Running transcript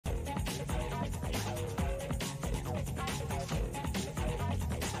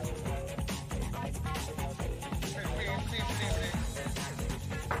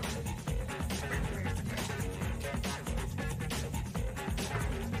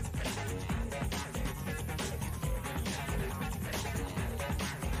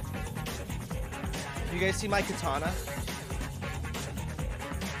You guys see my katana?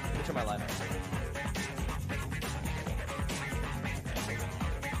 Let me turn my light on.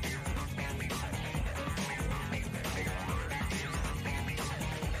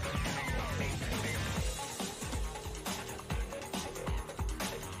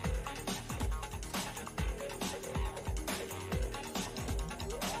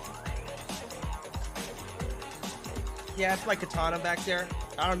 Yeah, it's my katana back there.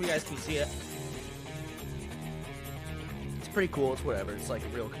 I don't know if you guys can see it. It's pretty cool. It's whatever. It's like a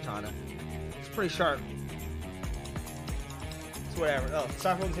real katana. It's pretty sharp. It's whatever. Oh,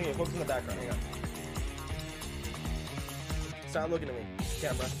 stop focusing it. Focus in the background. Hang on. Stop looking at me,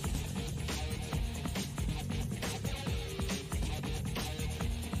 camera.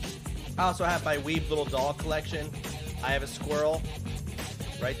 I also have my Weeb little doll collection. I have a squirrel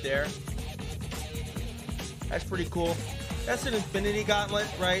right there. That's pretty cool. That's an Infinity Gauntlet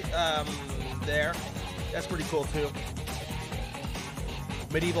right there. That's pretty cool too.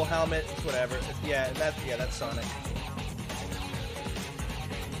 Medieval helmet, it's whatever. Yeah, that's Sonic.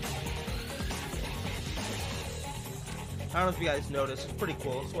 I don't know if you guys noticed. It's pretty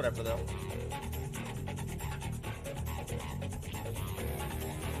cool. It's whatever though.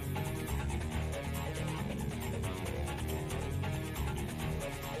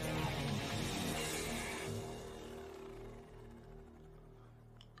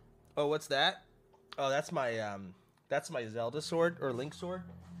 Oh, what's that? Oh, that's my Zelda sword or Link sword.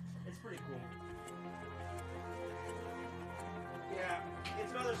 It's pretty cool. Yeah,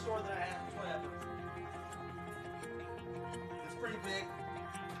 it's another sword that I have. Whatever. It's pretty big.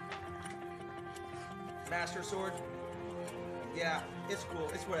 Master sword. Yeah, it's cool.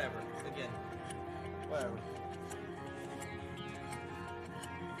 It's whatever. Again, whatever.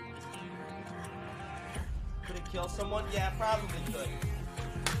 Could it kill someone? Yeah, probably could.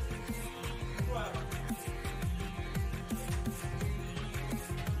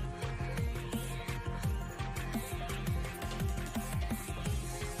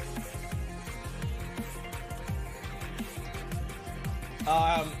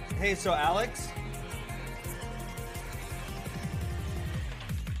 Hey, so Alex?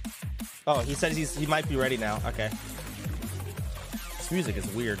 Oh, he says he might be ready now. Okay. This music is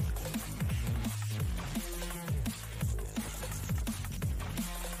weird.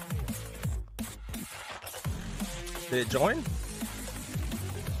 Did it join?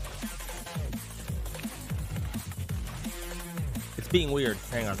 It's being weird.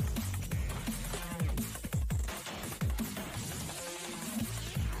 Hang on.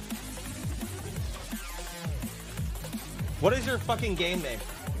 What is your fucking game name?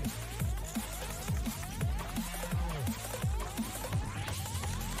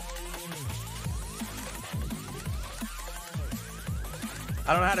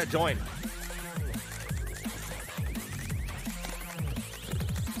 I don't know how to join.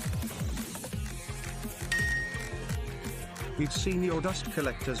 We've seen your dust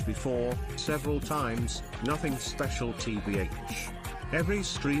collectors before, several times, nothing special TBH. Every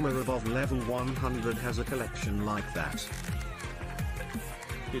streamer above level 100 has a collection like that.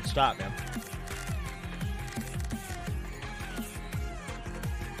 Dude, stop, man.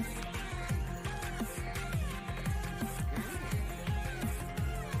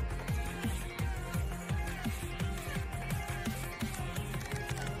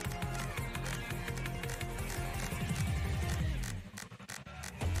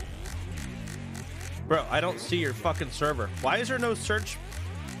 Bro, I don't see your fucking server. Why is there no search?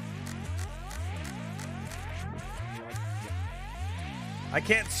 I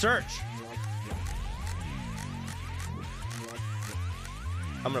can't search.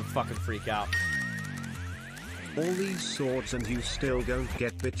 I'm gonna fucking freak out. All these swords and you still don't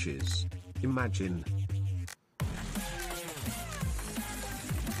get bitches. Imagine.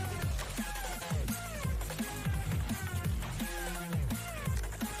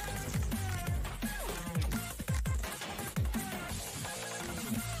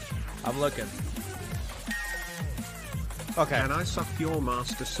 I'm looking. Okay. Can I suck your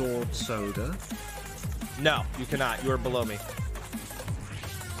master sword, Soda? No, you cannot. You are below me.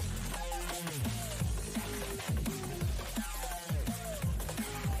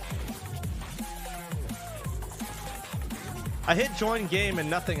 I hit join game and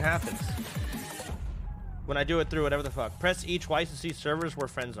nothing happens. When I do it through whatever the fuck. Press E twice to see servers where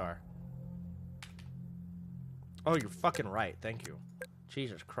friends are. Oh, you're fucking right. Thank you.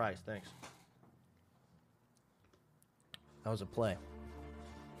 Jesus Christ, thanks. That was a play.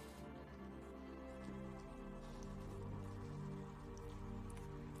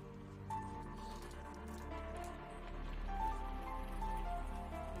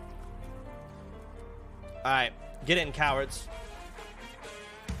 Alright, get in, cowards.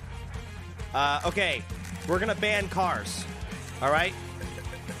 Okay, we're gonna ban cars. Alright?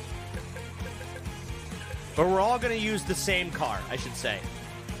 But we're all gonna use the same car, I should say.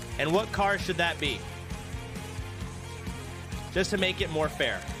 And what car should that be? Just to make it more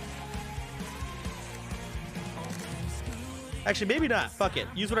fair. Actually, maybe not. Fuck it.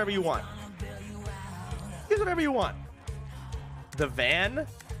 Use whatever you want. Use whatever you want. The van?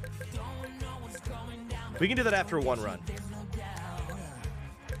 We can do that after one run.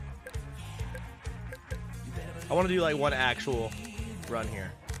 I want to do like one actual run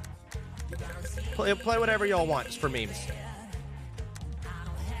here. Play whatever y'all want, just for memes.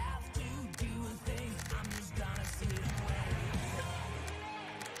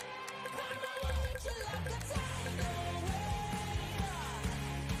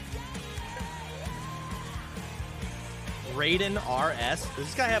 Raiden RS? Does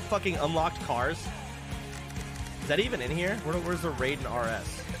this guy have fucking unlocked cars? Is that even in here? Where's the Raiden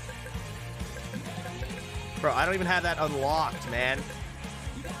RS? Bro, I don't even have that unlocked, man.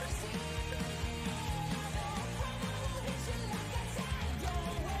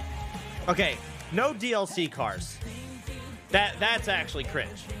 Okay, no DLC cars. That's actually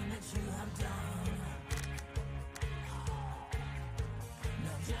cringe.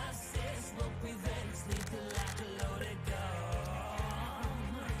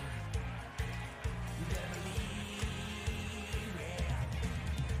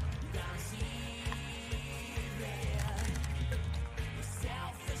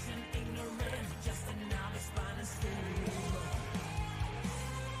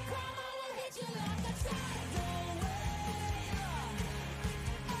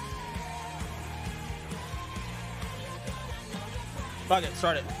 Fuck it,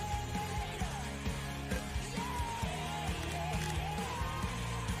 start it.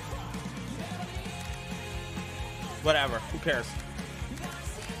 Whatever, who cares?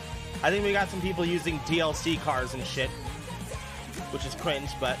 I think we got some people using DLC cars and shit, which is cringe,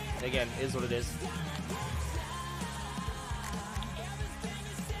 but again, is what it is.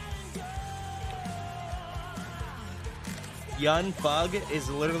 Yun Bug is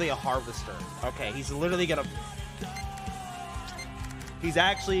literally a harvester. Okay, he's literally gonna... He's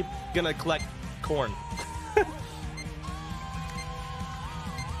actually gonna collect corn.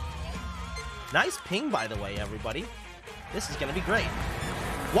 Nice ping, by the way, everybody. This is gonna be great.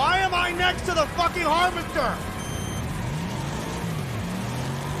 Why am I next to the fucking harvester?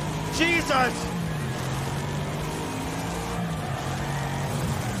 Jesus!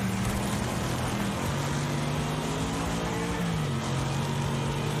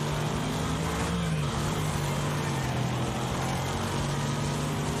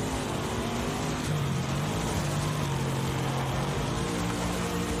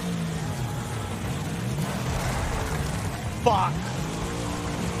 Fuck.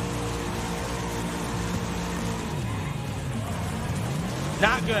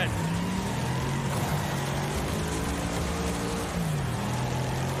 Not good.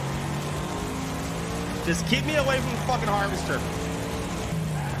 Just keep me away from the fucking harvester.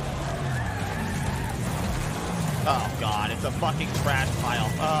 Oh god, it's a fucking trash pile.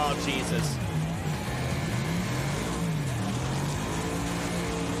 Oh Jesus.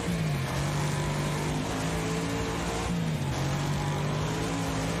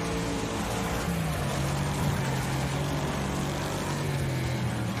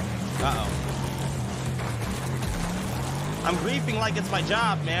 Uh-oh. I'm griefing like it's my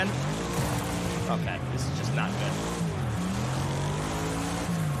job, man. Okay, this is just not good.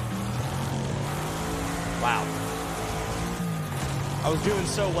 Wow. I was doing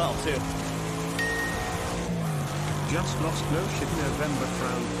so well, too. Just lost no shit November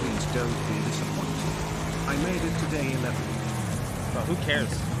frown, please don't be disappointed. I made it to day 11. Bro, who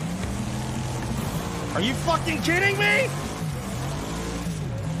cares? Are you fucking kidding me?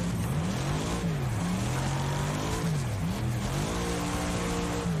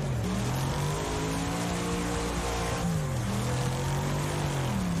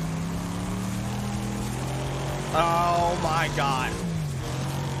 Oh my god.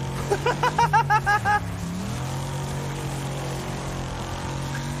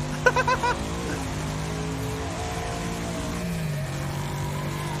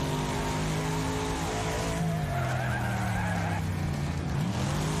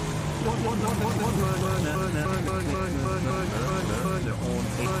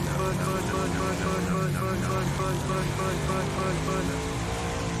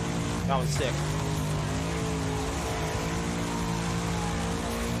 That was sick.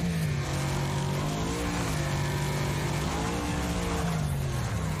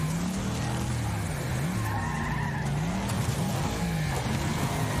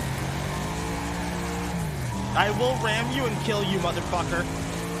 I will ram you and kill you, motherfucker.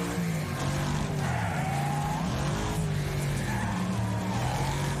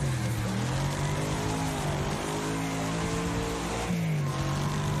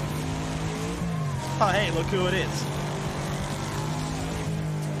 Oh, hey, look who it is.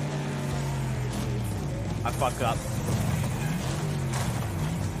 I fuck up.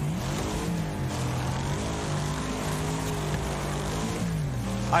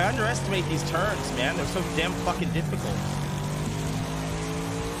 I underestimate these turns, man. They're so damn fucking difficult.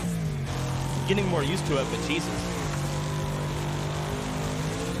 I'm getting more used to it, but Jesus.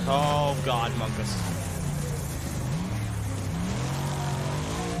 Oh, God, Munkus.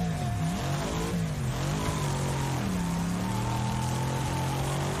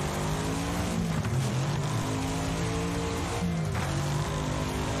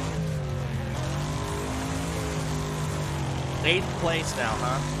 Eighth place now,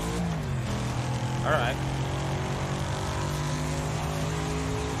 huh? All right.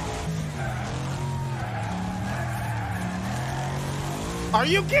 Are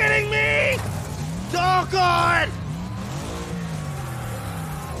you kidding me? Oh, God!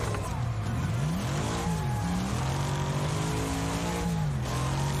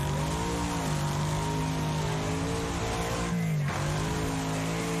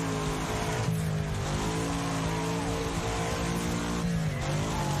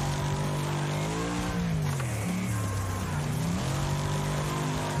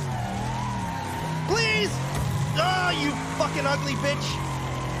 You fucking ugly bitch.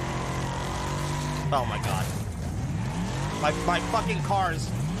 Oh my God. My fucking car is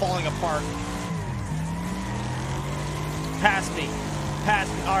falling apart. Pass me. Pass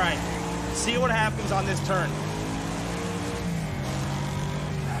me. Alright. See what happens on this turn.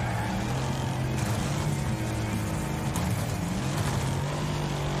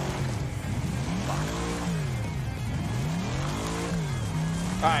 Fuck.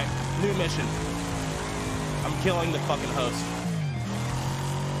 Alright. New mission. I'm killing the fucking host.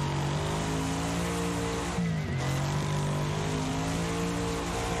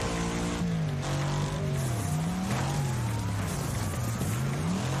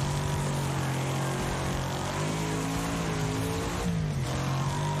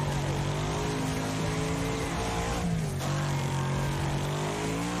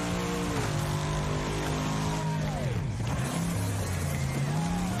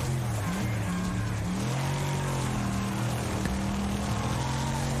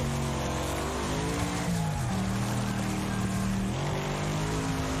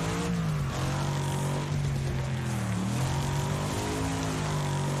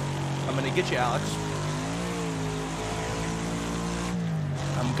 I'm gonna get you, Alex.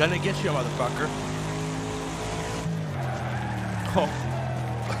 I'm gonna get you, motherfucker. Oh.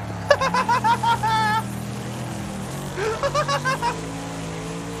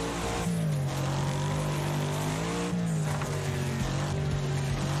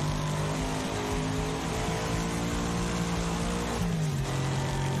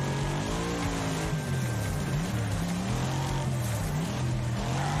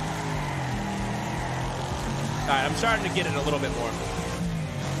 Alright, I'm starting to get it a little bit more.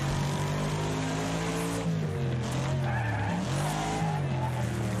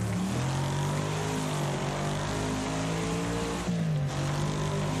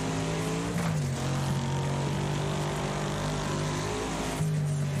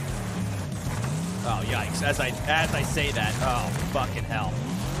 Oh, yikes. As I say that, oh, fucking hell.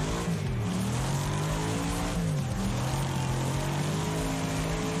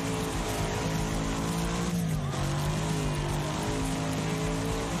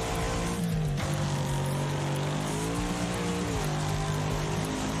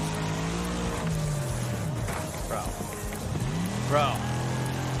 Bro.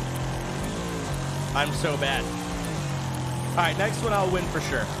 I'm so bad. Alright, next one I'll win for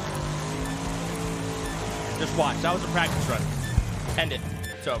sure. Just watch. That was a practice run. End it.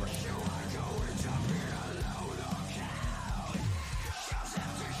 It's over.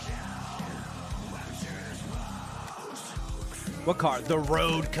 What car? The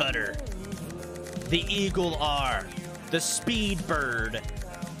Road Cutter. The Eagle R. The Speed Bird.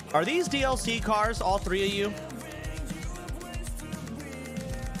 Are these DLC cars, all three of you?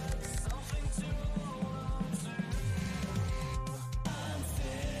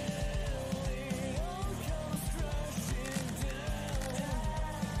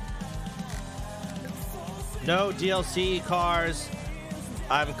 No DLC cars.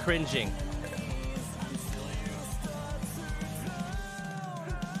 I'm cringing.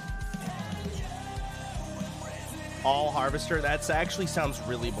 All Harvester? That actually sounds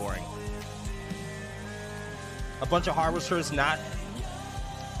really boring. A bunch of harvesters not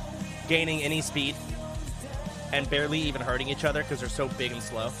gaining any speed and barely even hurting each other because they're so big and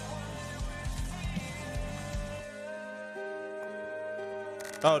slow.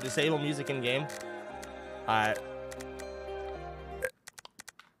 Oh, disable music in game. Alright.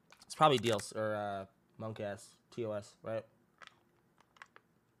 It's probably DLC or Monkass, TOS, right?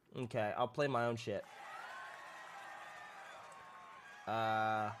 Okay, I'll play my own shit.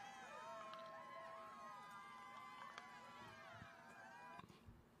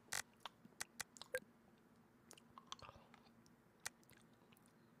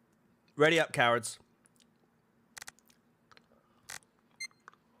 Ready up, cowards.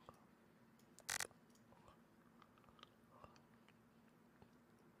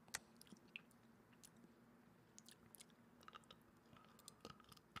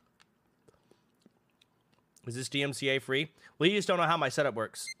 Is this DMCA free? Well, you just don't know how my setup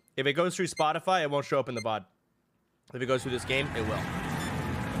works. If it goes through Spotify, it won't show up in the VOD. If it goes through this game, it will.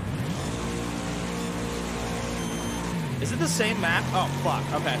 Is it the same map? Oh,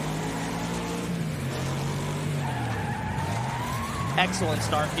 fuck. Okay. Excellent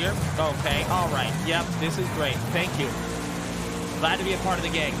start here. Okay, all right. Yep, this is great. Thank you. Glad to be a part of the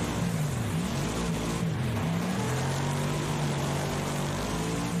gang.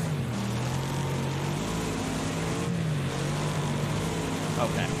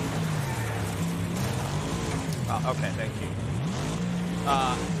 Okay. Okay, thank you.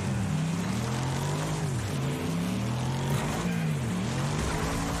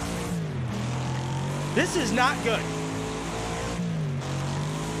 This is not good.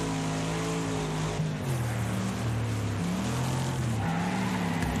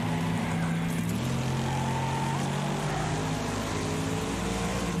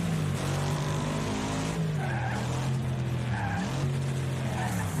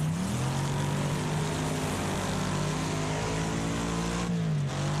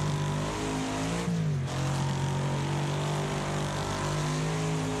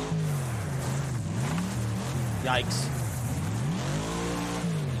 Yikes.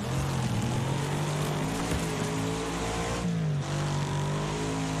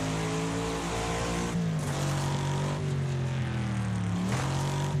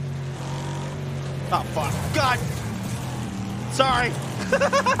 Oh, fuck. God! Sorry!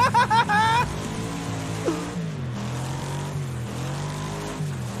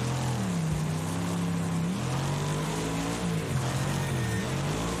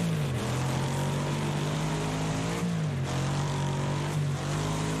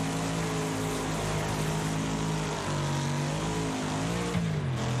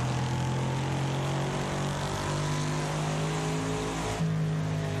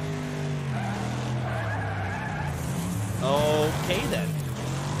 Okay, then.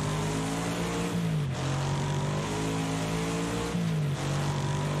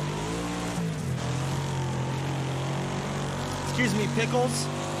 Excuse me, pickles.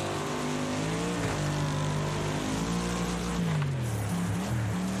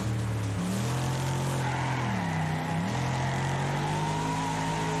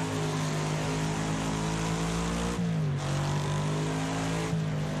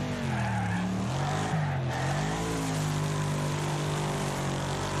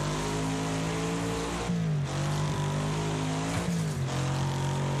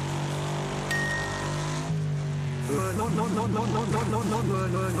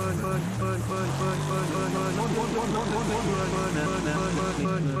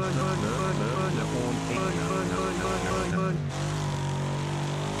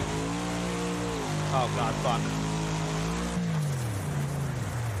 Oh god, fuck.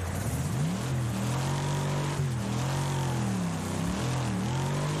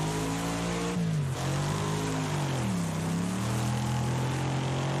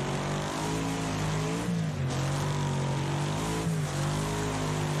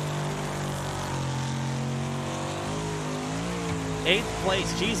 Eighth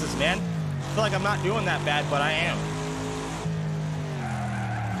place, Jesus, man. I feel like I'm not doing that bad, but I am.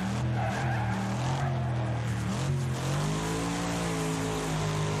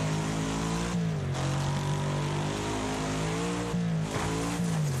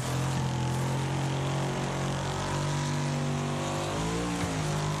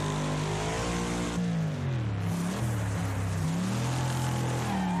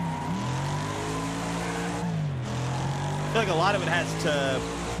 I feel like a lot of it has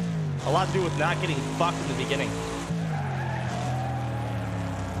a lot to do with not getting fucked in the beginning.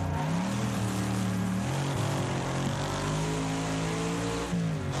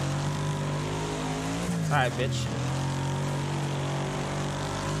 Alright, bitch.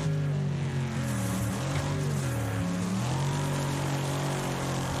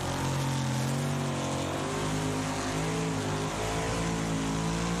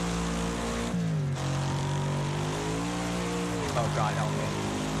 Oh God, help me.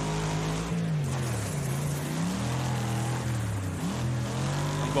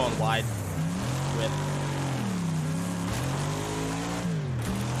 I'm going wide with.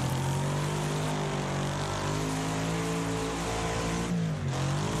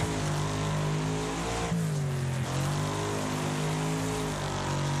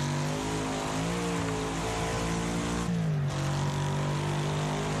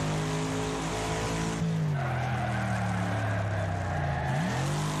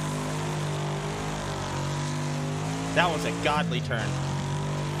 That was a godly turn.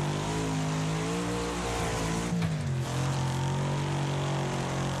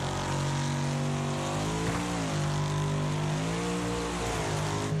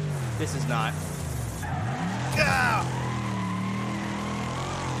 This is not. Ah!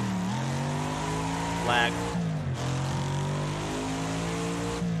 Lag.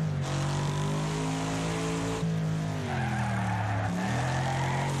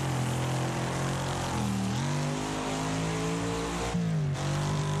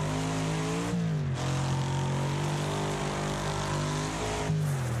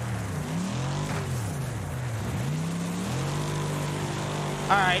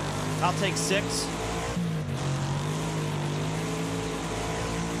 All right, I'll take 6.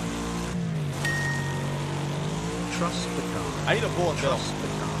 Trust the car. I need a bullet bill. Trust the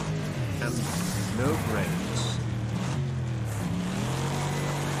car. And no brakes.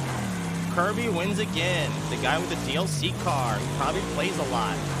 Kirby wins again. The guy with the DLC car. He probably plays a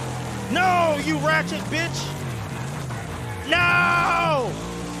lot. No, you ratchet bitch! No!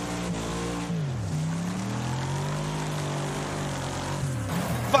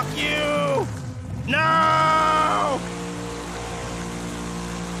 Fuck you! No!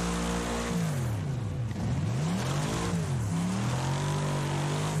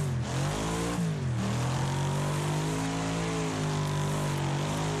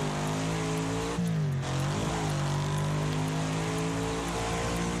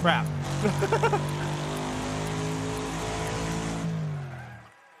 Crap.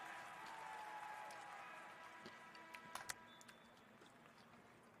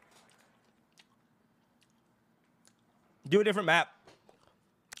 Do a different map.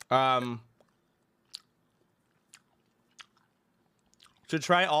 Should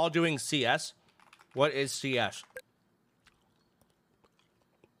try all doing CS. What is CS?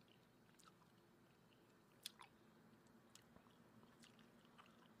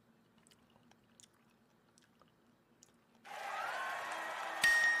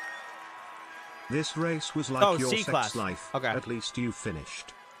 This race was like your C-class. sex life. Okay. At least you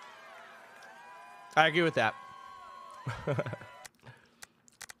finished. I agree with that.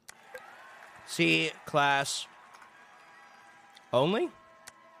 C class only?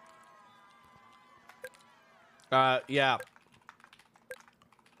 Yeah.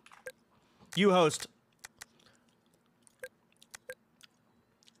 You host.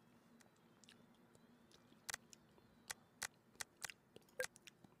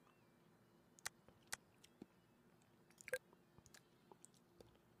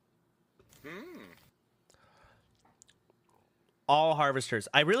 All harvesters.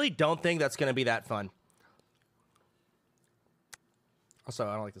 I really don't think that's going to be that fun. Also,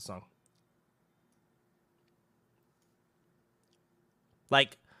 I don't like this song.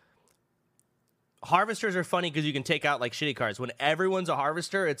 Like, harvesters are funny because you can take out, like, shitty cars. When everyone's a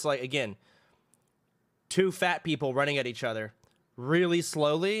harvester, it's like, again, 2 fat people running at each other really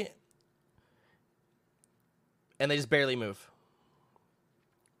slowly, and they just barely move.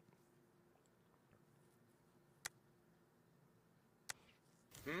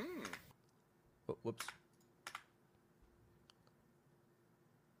 Whoops.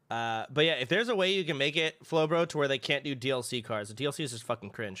 But yeah, if there's a way you can make it, Flowbro, to where they can't do DLC cars. The DLC is just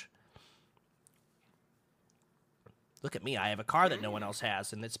fucking cringe. Look at me, I have a car that no one else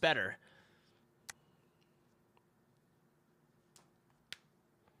has, and it's better.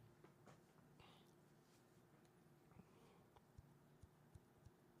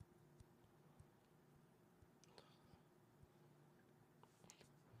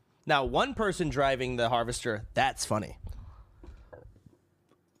 Now, one person driving the harvester, that's funny.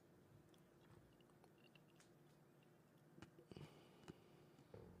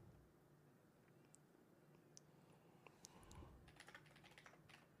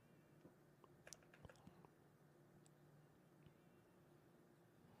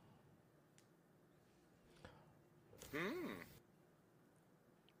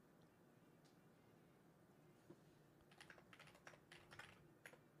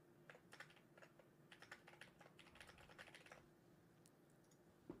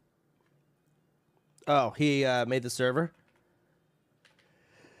 Oh, he made the server?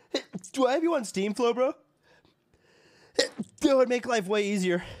 I have you on Steam, Flo, bro? That would make life way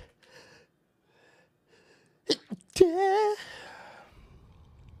easier.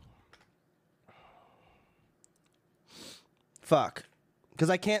 Fuck. Because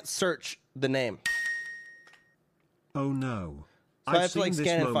I can't search the name. Oh no. So I I've have to, like, seen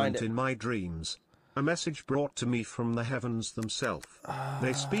scan this and find moment it. in my dreams. A message brought to me from the heavens themselves.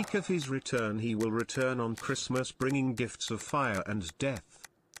 They speak of his return. He will return on Christmas, bringing gifts of fire and death.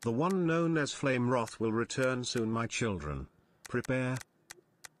 The one known as Flame Wrath will return soon, my children. Prepare.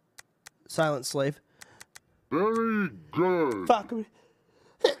 Silent Slave. Very good. Fuck.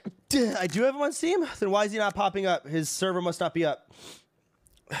 I do have him on Steam? Then why is he not popping up? His server must not be up.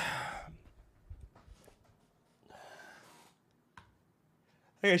 I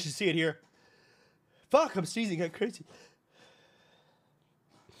think I should see it here. Fuck, I'm sneezing like crazy.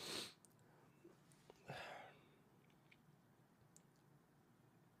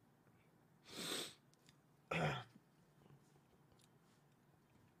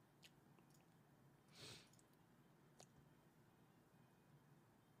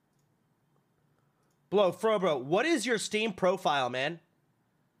 Bro, what is your Steam profile, man?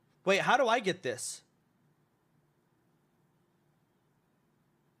 Wait, how do I get this?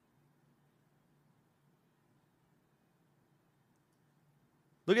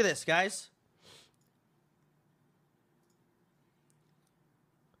 Look at this, guys.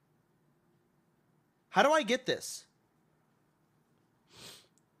 How do I get this?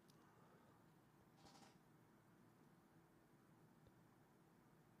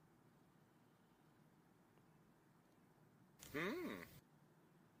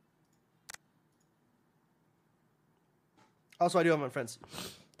 Also, I do have my friends.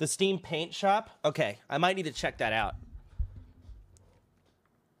 The Steam Paint Shop? Okay, I might need to check that out.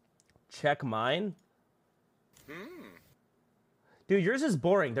 Check mine? Dude, yours is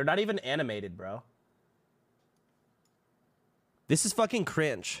boring. They're not even animated, bro. This is fucking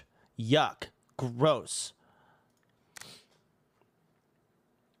cringe. Yuck. Gross.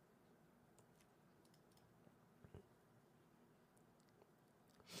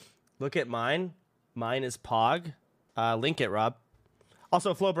 Look at mine. Mine is Pog. Link it, Rob.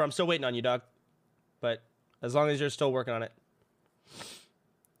 Also, Flober, I'm still waiting on you, dog. But as long as you're still working on it.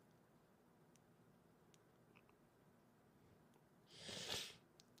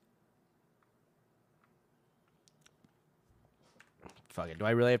 Fuck it. Do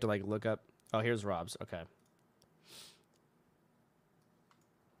I really have to, like, look up? Oh, here's Rob's. Okay.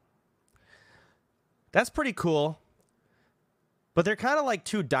 That's pretty cool. But they're kind of like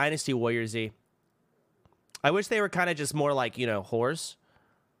too Dynasty Warriors-y. I wish they were kind of just more like, you know, whores.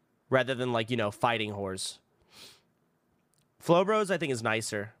 Rather than, like, you know, fighting whores. Flowbros, I think, is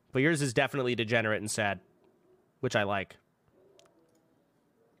nicer. But yours is definitely degenerate and sad. Which I like.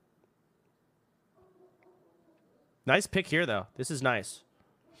 Nice pick here, though. This is nice.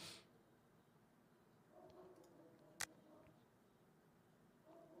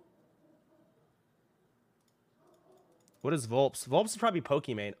 What is Volps? Volps is probably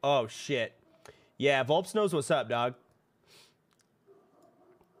Pokimane. Oh, shit. Yeah, Volps knows what's up, dog.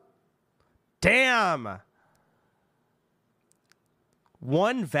 Damn!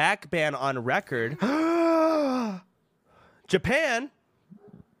 One VAC ban on record. Japan?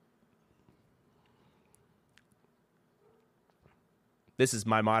 This is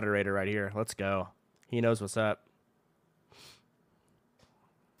my moderator right here. Let's go. He knows what's up.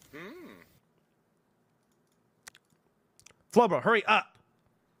 Flowbro, hurry up.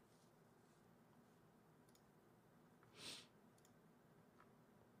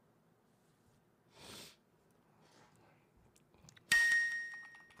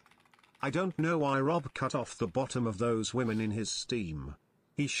 I don't know why Rob cut off the bottom of those women in his Steam.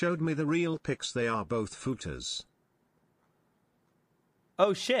 He showed me the real pics. They are both footers.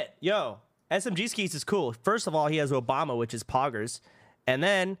 Oh, shit. Yo, SMG Skis is cool. First of all, he has Obama, which is Poggers. And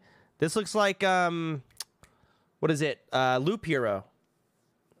then, this looks like, what is it? Loop Hero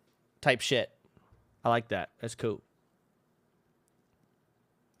type shit. I like that. That's cool.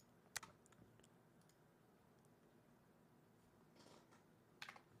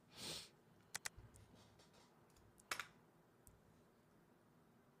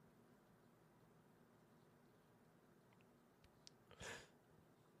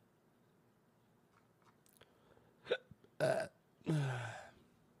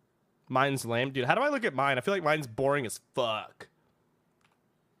 Mine's lame. Dude, how do I look at mine? I feel like mine's boring as fuck.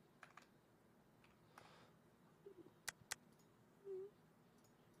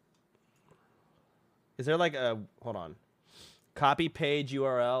 Is there like a... Hold on. Copy page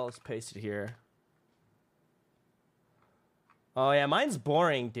URL. Let's paste it here. Oh, yeah. Mine's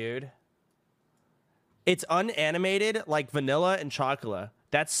boring, dude. It's unanimated like vanilla and chocolate.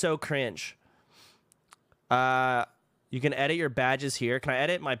 That's so cringe. You can edit your badges here. Can I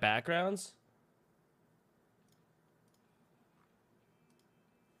edit my backgrounds?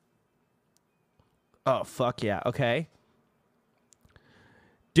 Oh, fuck yeah. Okay.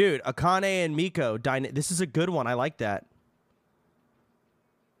 Dude, Akane and Miko. This is a good one. I like that.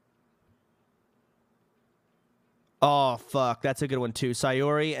 Oh, fuck. That's a good one, too.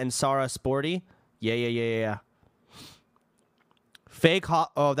 Sayori and Sara Sporty. Yeah. Fake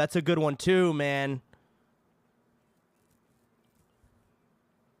hot. Oh, that's a good one, too, man.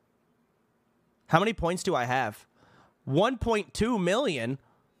 How many points do I have? 1.2 million?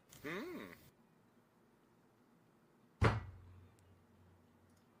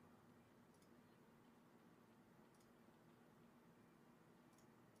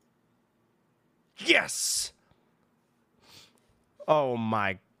 Yes! Oh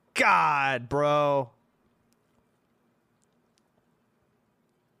my god, bro.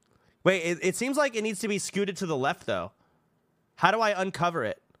 Wait, it seems like it needs to be scooted to the left, though. How do I uncover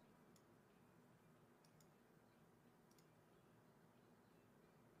it?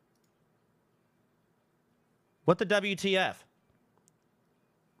 What the WTF?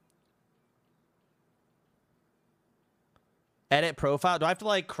 Edit profile? Do I have to,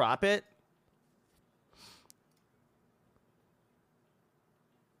 like, crop it?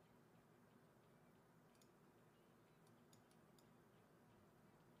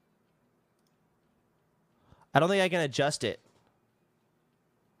 I don't think I can adjust it.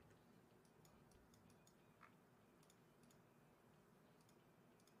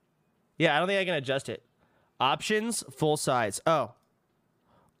 Yeah, I don't think I can adjust it. Options, full size. Oh.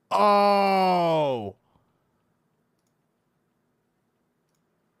 Oh!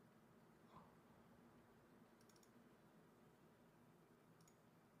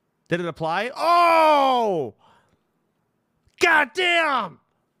 Did it apply? Oh! God damn!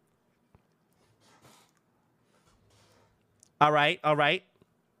 All right.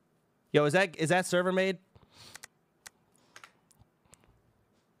 Yo, is that server made?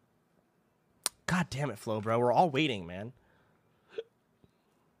 God damn it, Flo, bro. We're all waiting, man.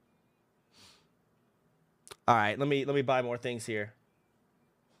 All right, let me buy more things here.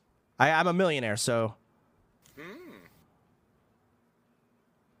 I'm a millionaire, so.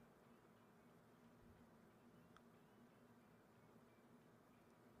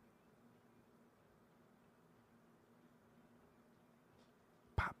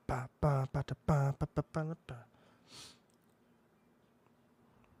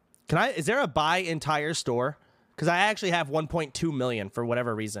 Is there a buy entire store? Because I actually have 1.2 million for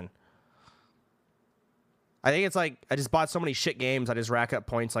whatever reason. I think it's like I just bought so many shit games, I just rack up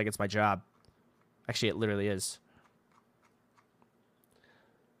points like it's my job. Actually, it literally is.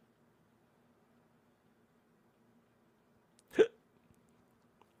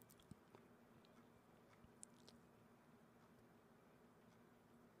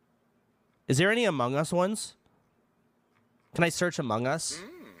 Is there any Among Us ones? Can I search Among Us?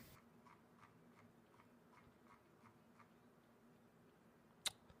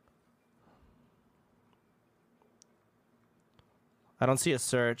 I don't see a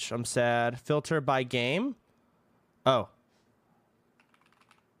search. I'm sad. Filter by game? Oh.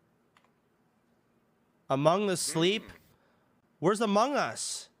 Among the Sleep? Where's Among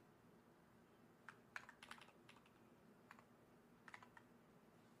Us?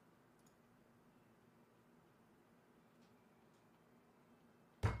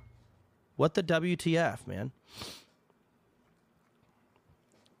 What the WTF, man?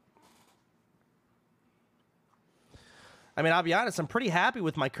 I mean, I'll be honest, I'm pretty happy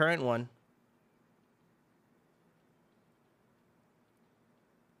with my current one.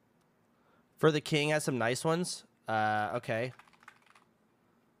 For the King has some nice ones. Okay.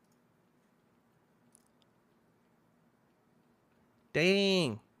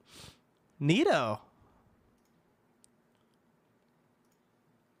 Dang. Neato.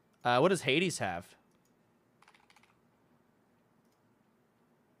 What does Hades have?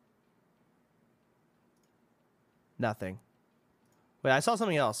 Nothing. Wait, I saw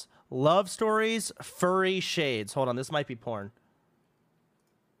something else. Love stories, furry shades. Hold on, this might be porn.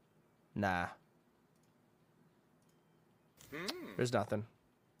 Nah. There's nothing.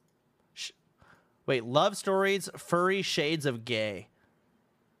 Wait, love stories, furry shades of gay.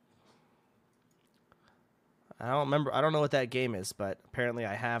 I don't remember. I don't know what that game is, but apparently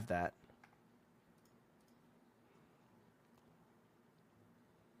I have that.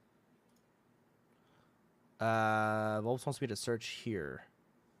 What wants me to search here?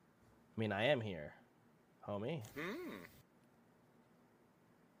 I mean, I am here, homie.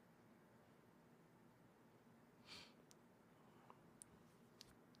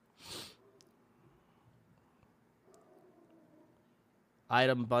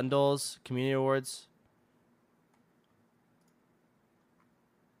 Item bundles, community awards.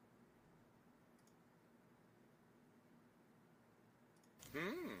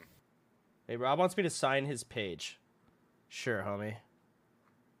 Hey, Rob wants me to sign his page. Sure, homie.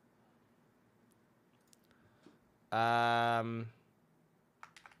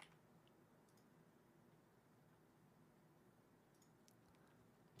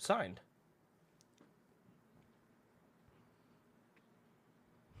 Signed.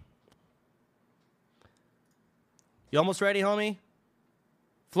 You almost ready, homie?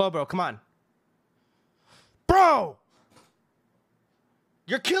 Flo, bro, come on. Bro!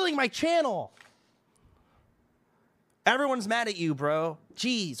 You're killing my channel! Everyone's mad at you, bro.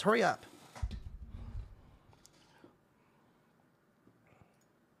 Jeez, hurry up.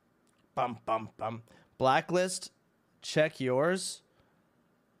 Bum, bum, bum. Blacklist, check yours.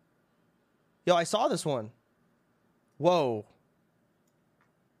 Yo, I saw this one. Whoa.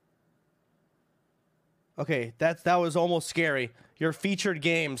 Okay, that was almost scary. Your featured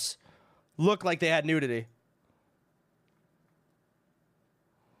games look like they had nudity.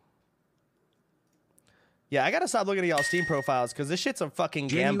 Yeah, I gotta stop looking at y'all Steam profiles because this shit's a fucking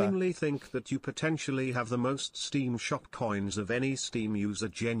gamba. Genuinely think that you potentially have the most Steam shop coins of any Steam user.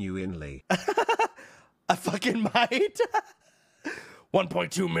 Genuinely. I fucking might.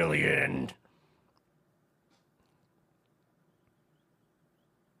 1.2 million.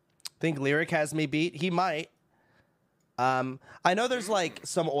 Think Lyric has me beat? He might. I know there's like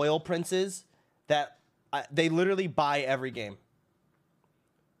some oil princes that they literally buy every game.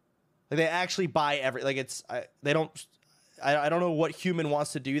 Like they actually buy every, like it's, they don't, I don't know what human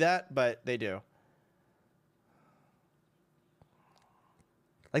wants to do that, but they do.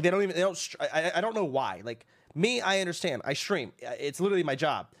 Like they don't, I don't know why. Like me, I understand. I stream. It's literally my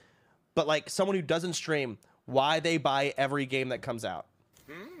job. But like someone who doesn't stream, why they buy every game that comes out.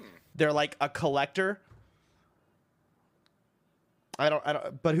 They're like a collector. I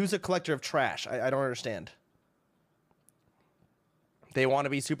don't, but who's a collector of trash? I don't understand. They want to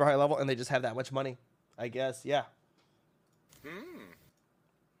be super high level and they just have that much money. I guess, yeah.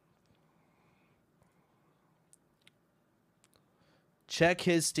 Check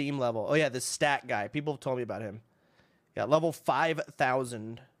his Steam level. Oh yeah, this stat guy. People have told me about him. Yeah, level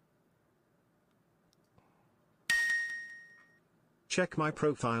 5,000. Check my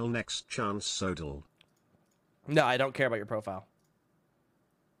profile next chance, Sodal. No, I don't care about your profile.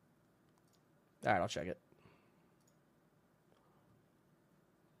 All right, I'll check it.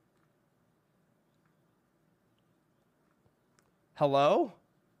 Hello?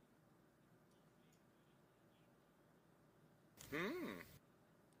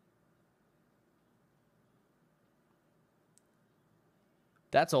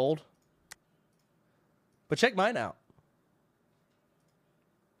 That's old. But check mine out.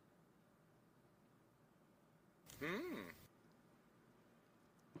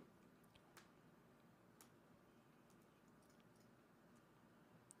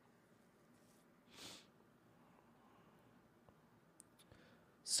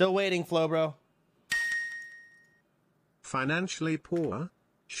 Still waiting, Flo, bro. Financially poor?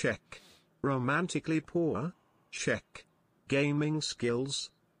 Check. Romantically poor? Check. Gaming skills?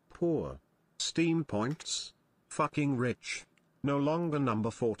 Poor. Steam points? Fucking rich. No longer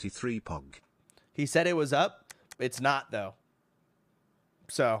number 43 Pog. He said it was up. It's not, though.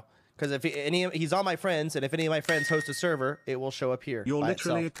 So, because if he's on my friends, and if any of my friends host a server, it will show up here. You're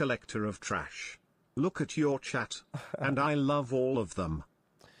literally a collector of trash. Look at your chat, and I love all of them.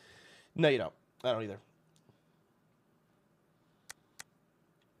 No, you don't. I don't either.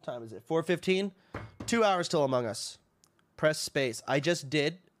 What time is it? 4:15? 2 hours till Among Us. Press space. I just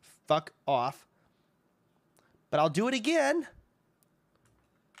did. Fuck off. But I'll do it again.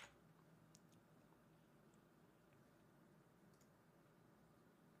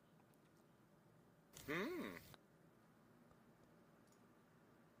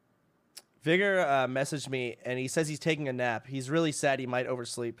 Vigor messaged me, and he says he's taking a nap. He's really sad he might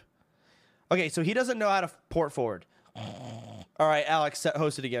oversleep. Okay, so he doesn't know how to port forward. All right, Alex,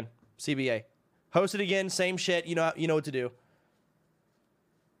 host it again. CBA. Host it again, same shit. You know what to do.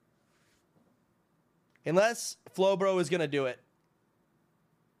 Unless Flowbro is going to do it.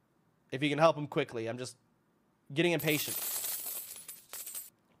 If you can help him quickly. I'm just getting impatient.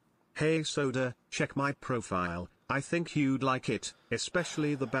 Hey Soda, check my profile. I think you'd like it,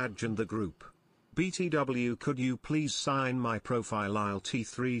 especially the badge and the group. BTW, could you please sign my profile? I'll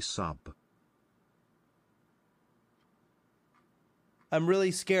T3 sub. I'm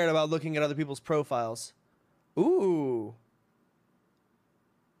really scared about looking at other people's profiles. Ooh.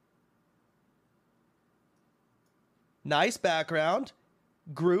 Nice background.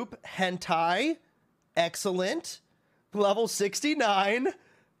 Group hentai. Excellent. Level 69.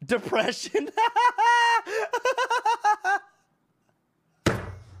 Depression.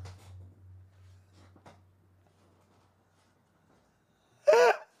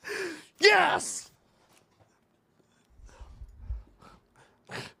 Yes!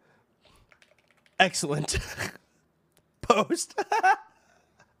 Excellent. Post.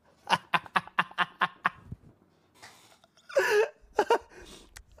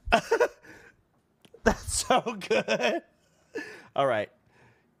 That's so good. All right.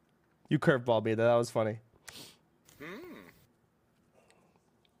 You curveballed me. That was funny.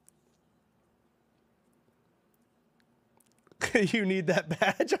 You need that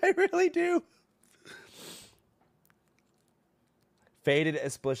badge. I really do. Faded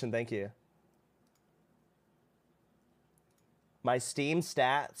explosion. Thank you. My Steam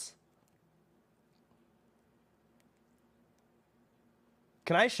stats.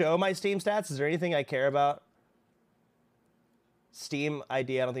 Can I show my Steam stats? Is there anything I care about? Steam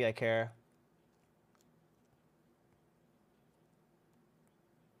ID, I don't think I care.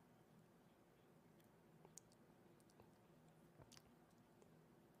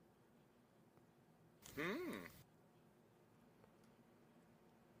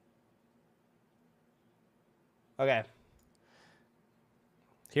 Okay.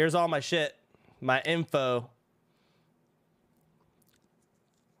 Here's all my shit. My info.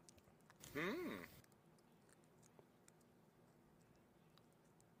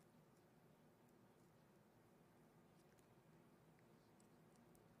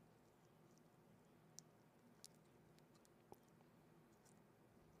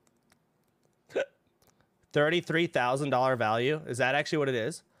 $33,000 value. Is that actually what it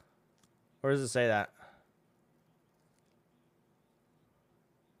is? Or does it say that?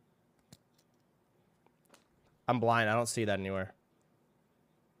 I'm blind. I don't see that anywhere.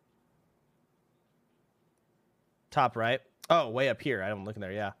 Top right. Oh, way up here. I'm looking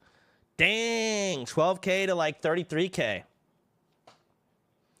there. Yeah. Dang. 12K to like 33K.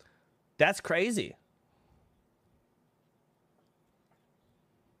 That's crazy.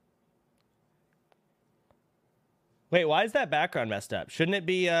 Wait, why is that background messed up? Shouldn't it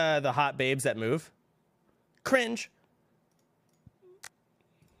be the hot babes that move? Cringe.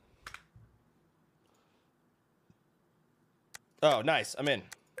 Oh, nice. I'm in.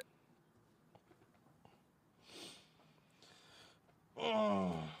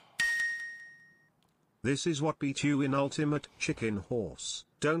 Oh. This is what beat you in Ultimate Chicken Horse.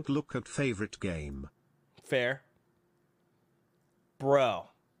 Don't look at favorite game. Fair. Bro.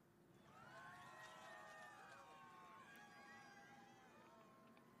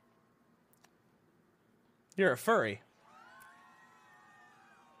 You're a furry.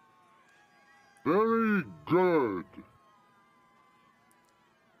 Very good.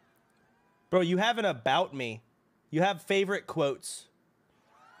 Bro, you have an about me. You have favorite quotes.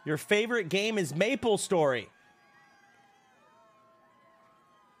 Your favorite game is Maple Story.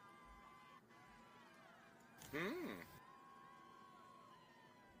 Mm.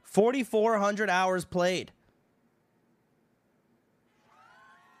 4,400 hours played.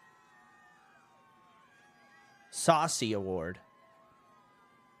 Saucy Award.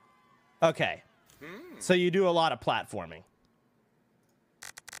 Okay. So you do a lot of platforming.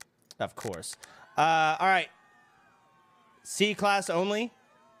 Of course. All right. C class only.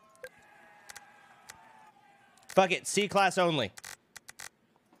 Fuck it. C class only.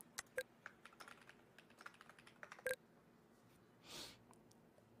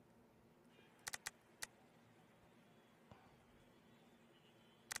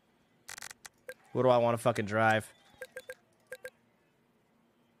 What do I want to fucking drive?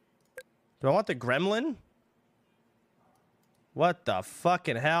 Do I want the Gremlin? What the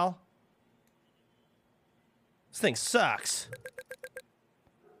fucking hell? This thing sucks.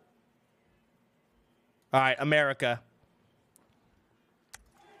 All right, America.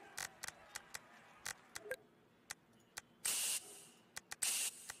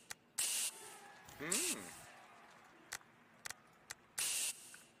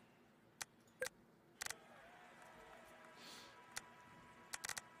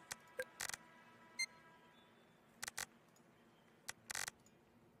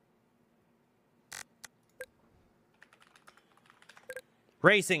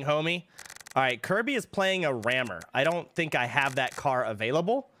 Racing, homie. All right, Kirby is playing a rammer. I don't think I have that car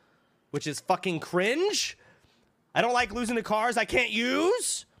available, which is fucking cringe. I don't like losing to cars I can't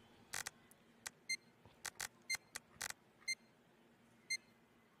use.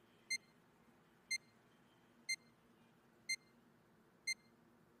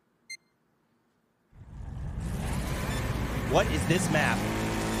 What is this map?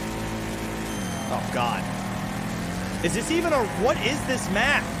 Oh, God. Is this even a... What is this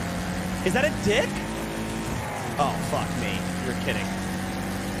map? Is that a dick? Oh, fuck me. You're kidding.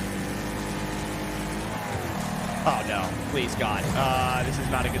 Oh, no. Please, God. This is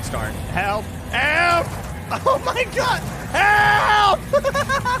not a good start. Help! Help! Oh, my God! Help!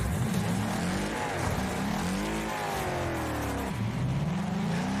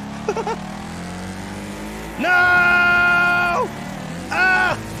 No!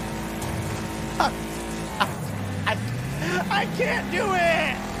 I can't do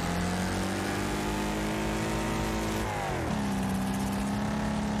it!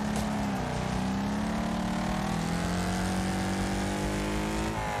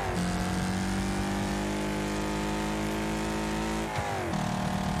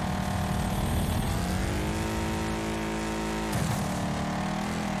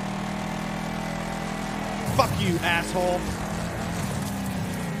 Fuck you, asshole.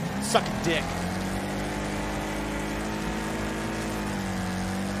 Suck a dick.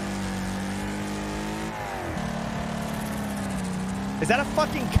 Is that a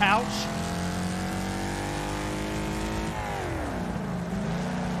fucking couch?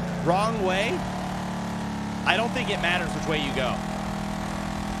 Wrong way? I don't think it matters which way you go.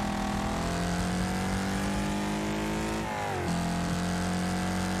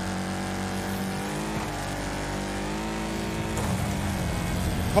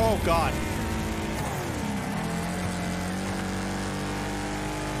 Oh, God.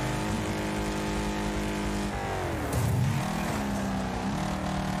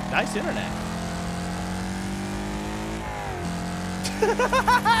 Nice internet.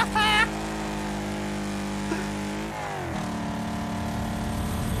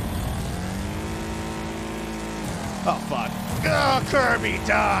 Oh, fuck. Oh, Kirby,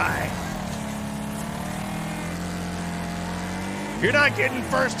 die! You're not getting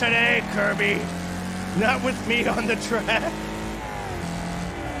first today, Kirby. Not with me on the track.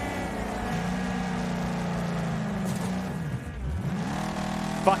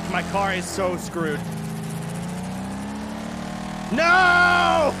 Fuck, my car is so screwed.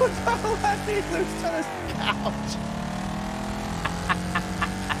 No! Don't let me loose on this couch.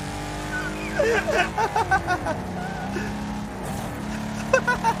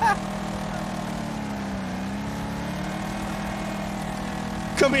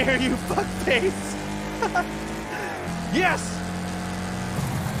 Come here, you fuckface. Yes!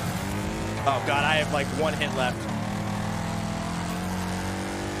 Oh, God, I have like one hit left.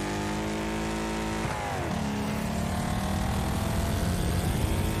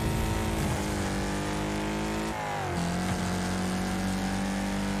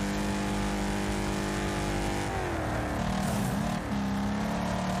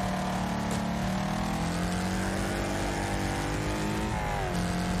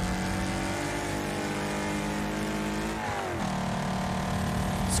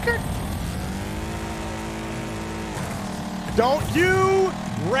 Don't you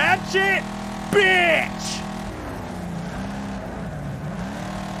ratchet bitch!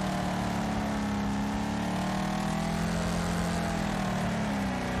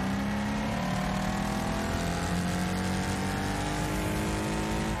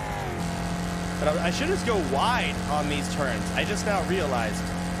 But I should just go wide on these turns. I just now realized.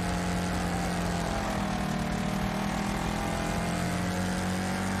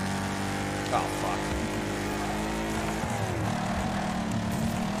 Oh, fuck.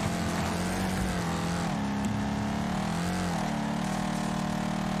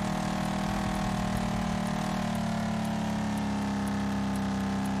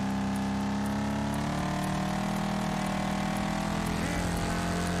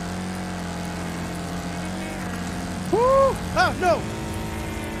 Oh, no!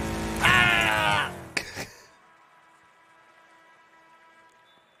 Ah!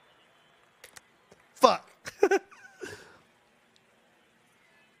 Fuck.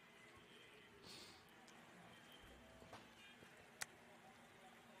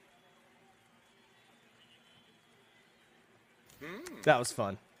 That was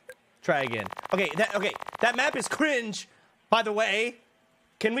fun. Try again. Okay, that map is cringe, by the way.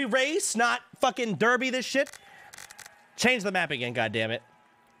 Can we race, not fucking derby this shit? Change the map again, goddammit.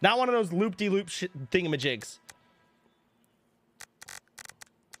 Not one of those loop-de-loop thingamajigs.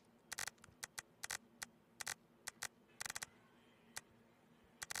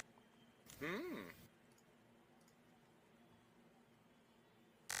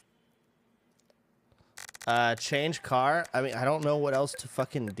 Change car? I mean, I don't know what else to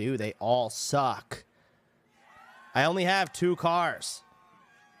fucking do. They all suck. I only have 2 cars.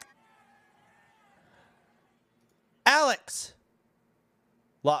 Alex!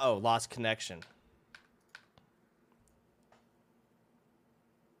 Oh, lost connection.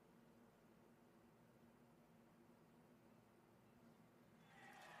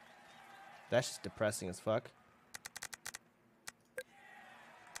 That's just depressing as fuck.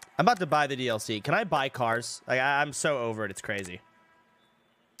 I'm about to buy the DLC. Can I buy cars? Like, I'm so over it. It's crazy.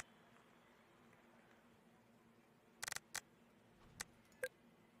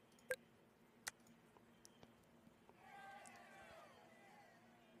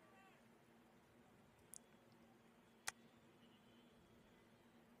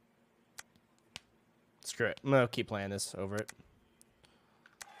 Screw it. I'm gonna keep playing this over it.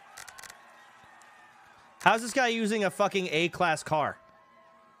 How's this guy using a fucking A-class car?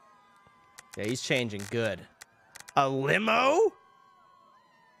 Yeah, he's changing. Good. A limo?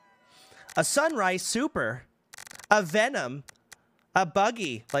 A Sunrise Super? A Venom? A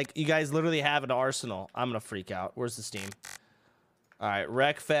Buggy? Like, you guys literally have an arsenal. I'm gonna freak out. Where's the Steam? All right,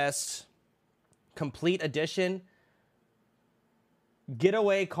 Wreckfest. Complete Edition.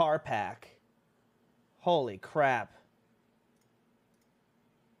 Getaway Car Pack. Holy crap.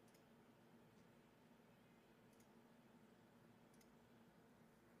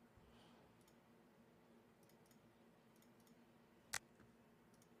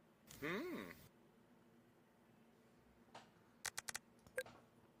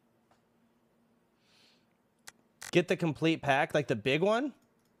 Get the complete pack, like the big one?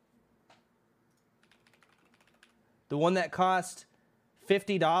 The one that cost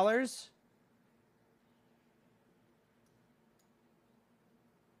 $50?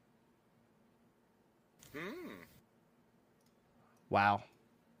 Wow.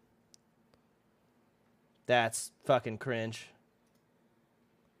 That's fucking cringe.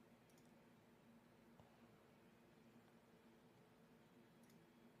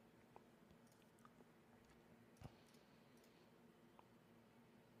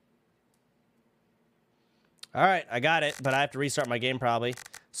 All right, I got it, but I have to restart my game probably.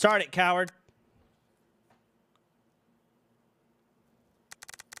 Start it, coward.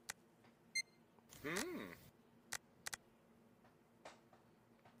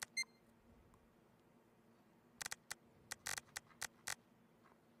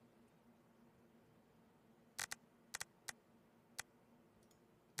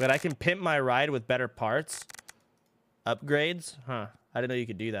 But I can pimp my ride with better parts? Upgrades? Huh. I didn't know you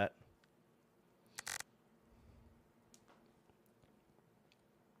could do that.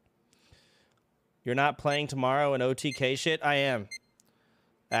 You're not playing tomorrow in OTK shit? I am.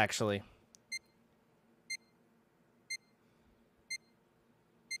 Actually.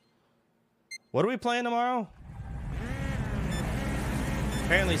 What are we playing tomorrow?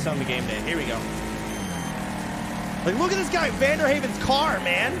 Apparently some game day. Here we go. Like, look at this guy, Vanderhaven's car,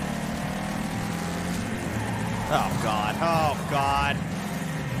 man. Oh, God. Oh, God.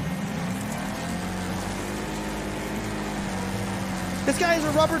 This guy is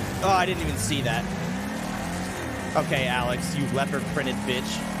a rubber... Oh, I didn't even see that. Okay, Alex, you leopard-printed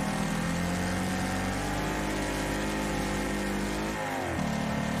bitch.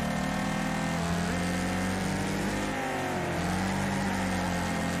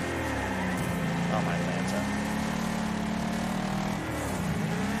 Oh, my Atlanta.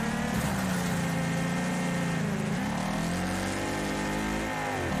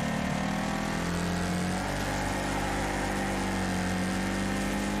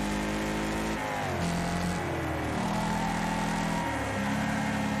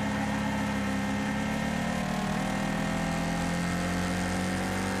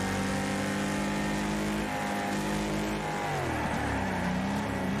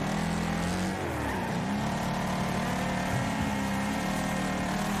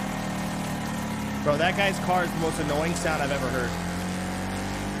 Bro, that guy's car is the most annoying sound I've ever heard.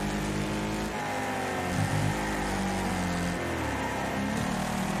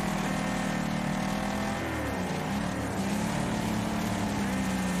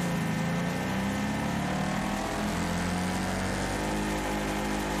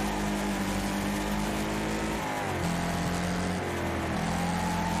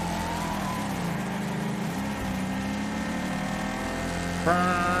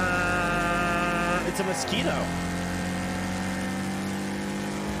 It's a mosquito.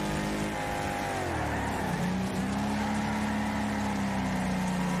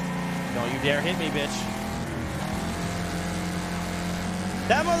 Don't you dare hit me, bitch.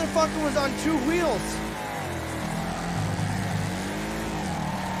 That motherfucker was on 2 wheels.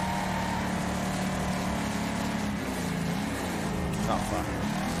 Oh, fuck.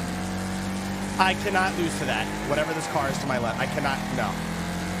 I cannot lose to that. Whatever this car is to my left. I cannot. No.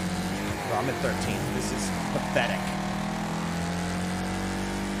 Bro, I'm at 13th. This is pathetic.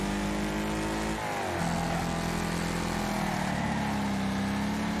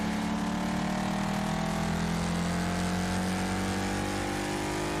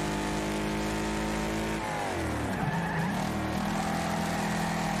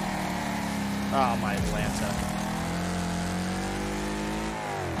 Oh, my Atlanta.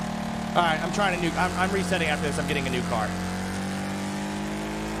 All right, I'm trying a new... I'm resetting after this. I'm getting a new car.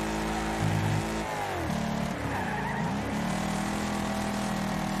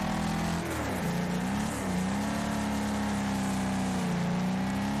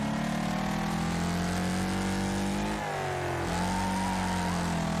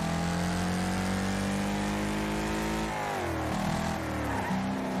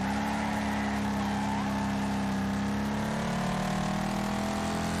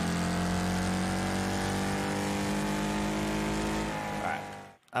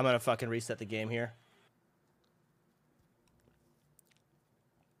 I'm gonna fucking reset the game here.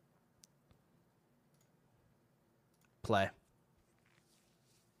 Play.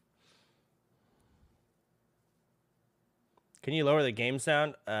 Can you lower the game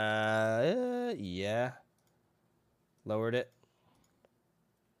sound? Yeah. Lowered it.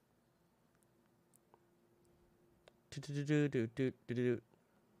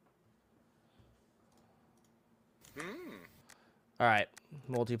 All right,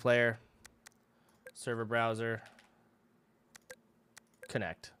 multiplayer, server browser,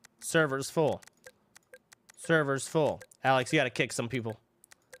 connect. Server's full. Server's full. Alex, you gotta kick some people.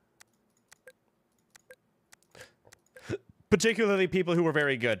 Particularly people who were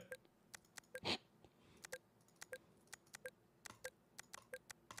very good.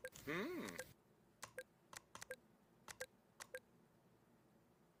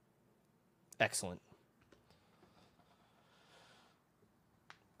 Excellent.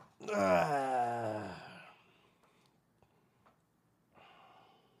 All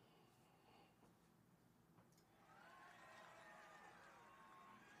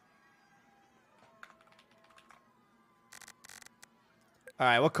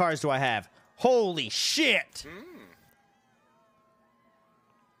right, what cars do I have? Holy shit!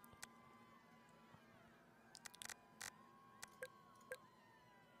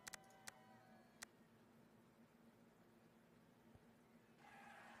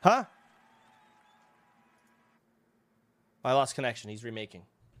 Huh? I lost connection. He's remaking.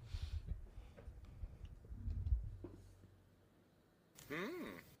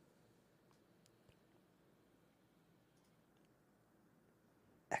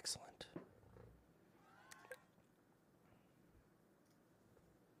 Excellent.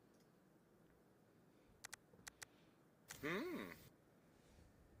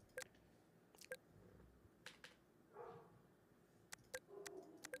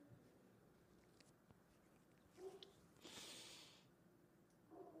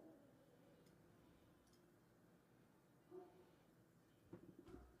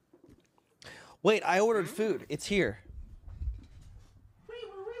 Wait, I ordered food. It's here.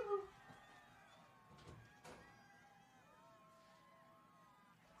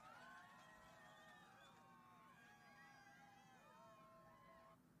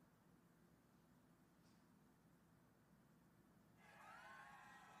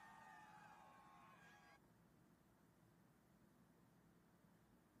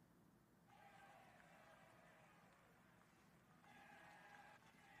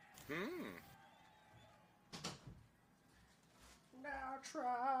 Now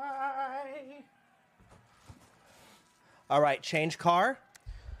try. All right, change car.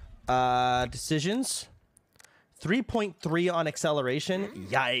 Decisions. 3.3 on acceleration.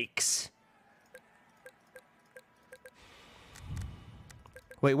 Yikes.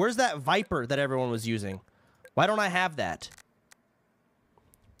 Wait, where's that Viper that everyone was using? Why don't I have that?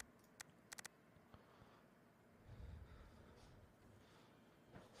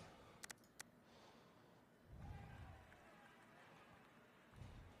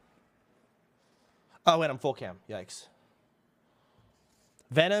 Oh, wait, I'm full cam. Yikes.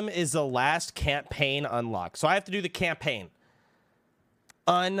 Venom is the last campaign unlock. So I have to do the campaign.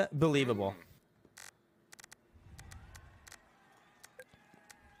 Unbelievable.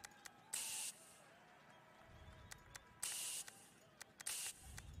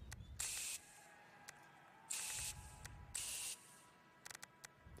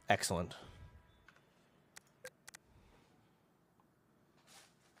 Excellent.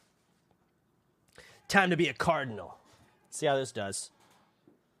 Time to be a cardinal. See how this does.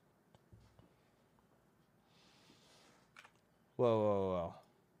 Whoa, whoa, whoa.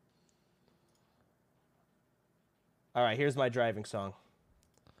 All right, here's my driving song.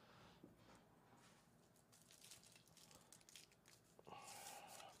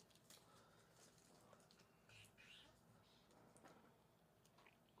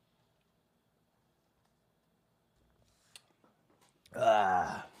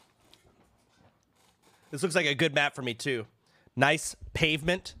 This looks like a good map for me, too. Nice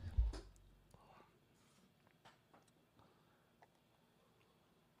pavement.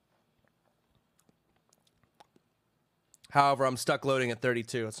 However, I'm stuck loading at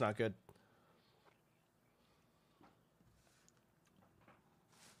 32. It's not good.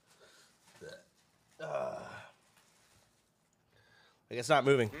 Like it's not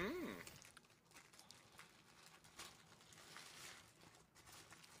moving.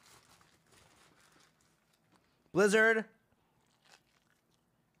 Blizzard.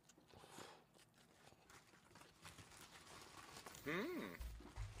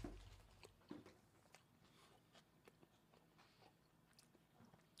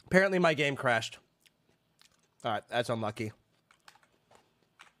 Apparently my game crashed. All right, that's unlucky.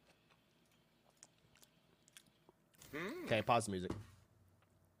 Okay, pause the music.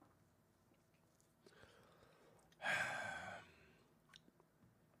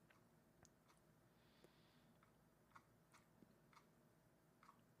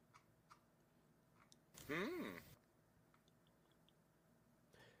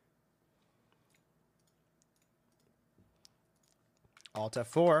 Alt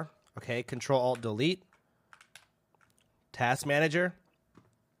F4. Okay, Control Alt Delete. Task Manager.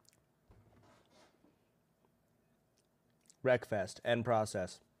 Wreckfest. End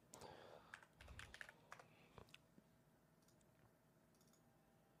process.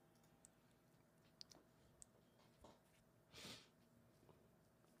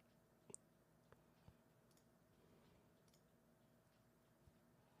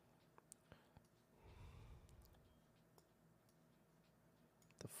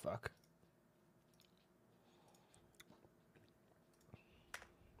 The fuck?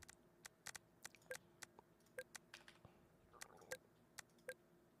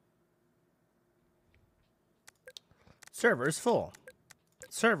 Server's full.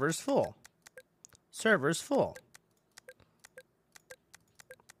 Server's full. Server's full.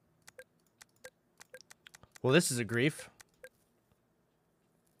 Well, this is a grief.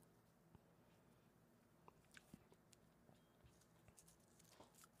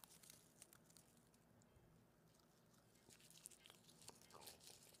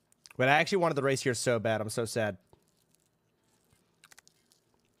 But I actually wanted the race here so bad. I'm so sad.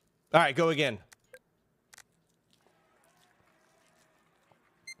 All right, go again.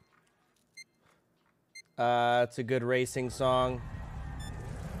 It's a good racing song.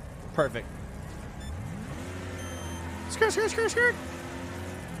 Perfect. Skirt, skirt, skirt, skirt.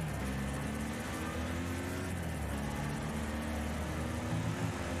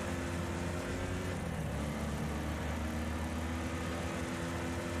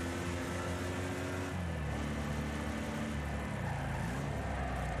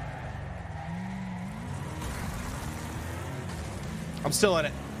 I'm still in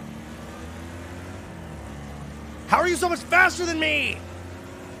it. How are you so much faster than me?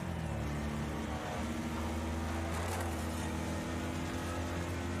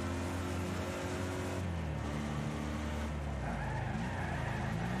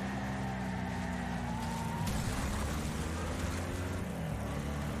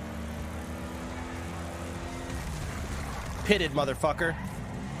 Pitted, motherfucker.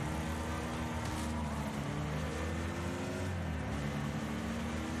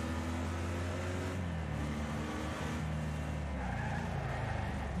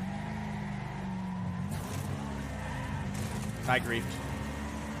 I griefed.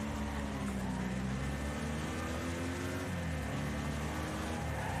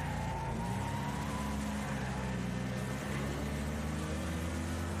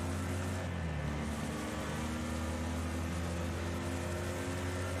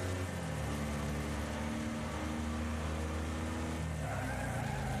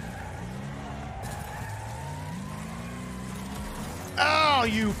 Oh,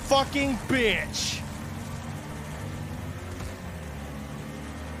 you fucking bitch.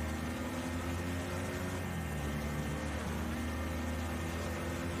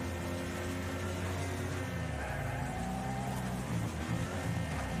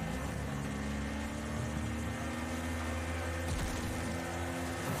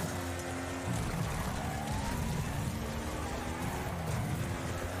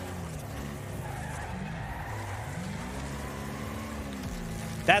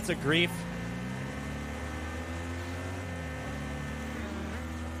 That's a grief.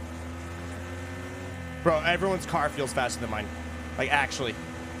 Bro, everyone's car feels faster than mine. Like, actually.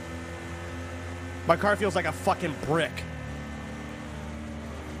 My car feels like a fucking brick.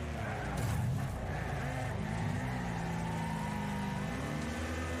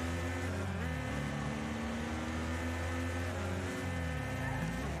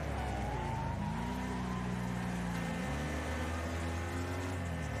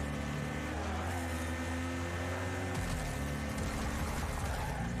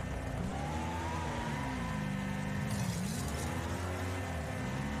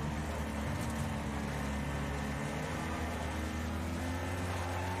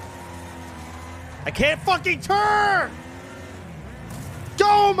 I can't fucking turn!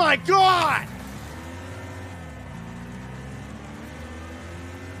 Oh my god!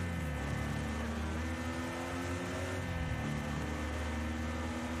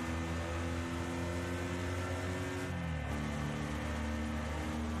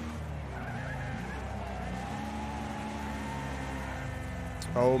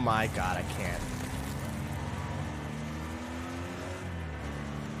 Oh my god, I can't.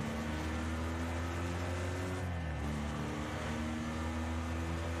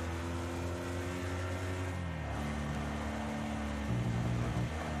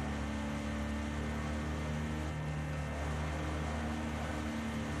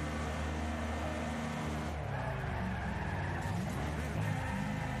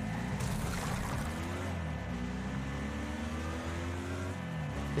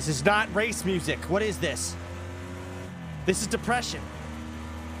 This is not race music. What is this? This is depression.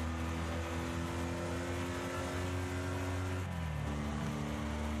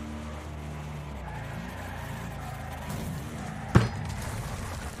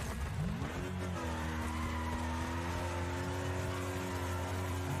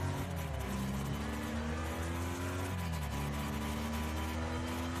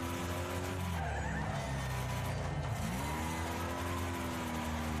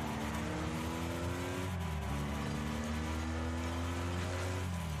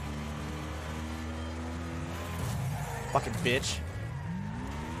 Fucking bitch.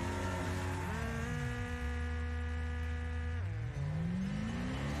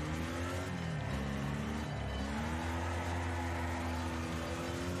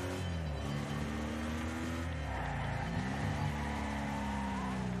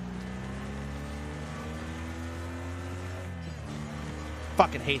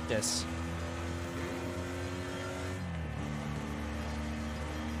 Fucking hate this.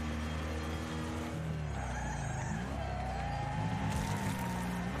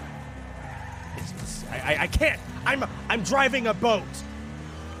 I can't. I'm driving a boat.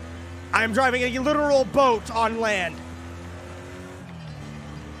 I'm driving a literal boat on land.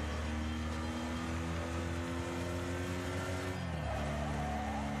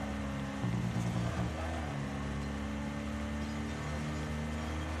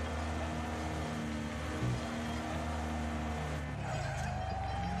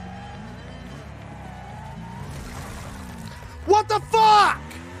 What the fuck?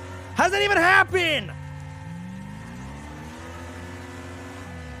 How's that even happen?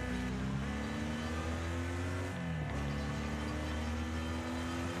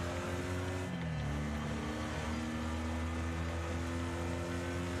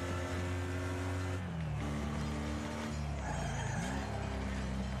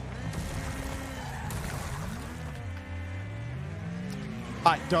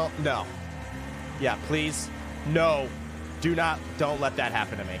 I don't know. Yeah, please. No. Don't let that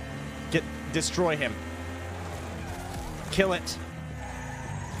happen to me. Destroy him. Kill it.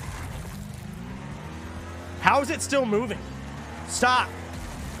 How is it still moving? Stop.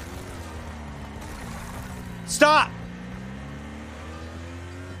 Stop.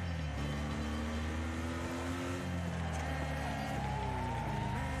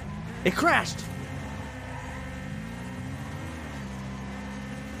 It crashed.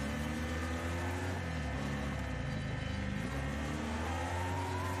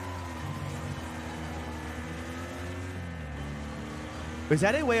 Was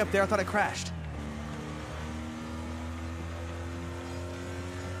that it way up there? I thought it crashed.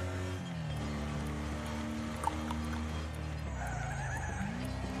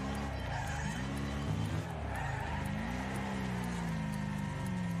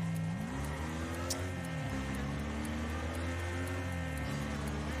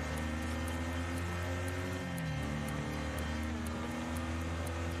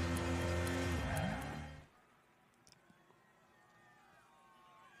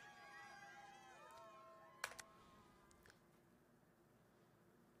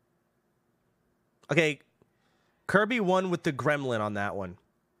 Okay, Kirby won with the gremlin on that one.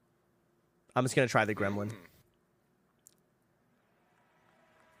 I'm just going to try the gremlin.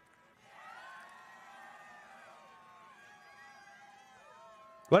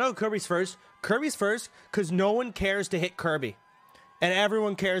 Why don't Kirby's first? Kirby's first because no one cares to hit Kirby. And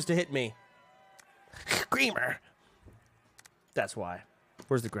everyone cares to hit me. Screamer. That's why.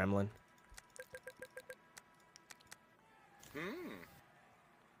 Where's the gremlin?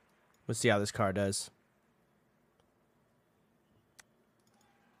 Let's see how this car does.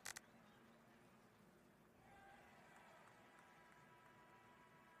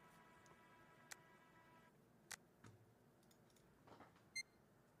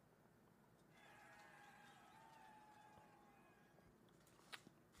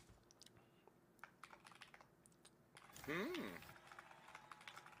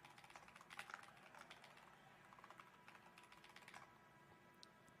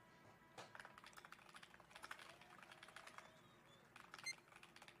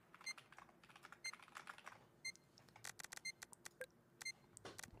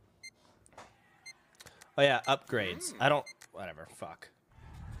 Oh yeah, upgrades. I don't. Whatever. Fuck.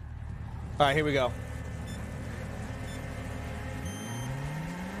 All right, here we go.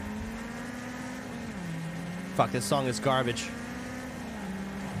 Fuck, this song is garbage.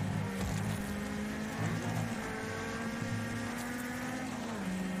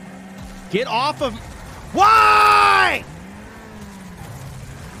 Get off of... Why?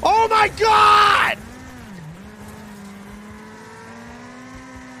 Oh my God!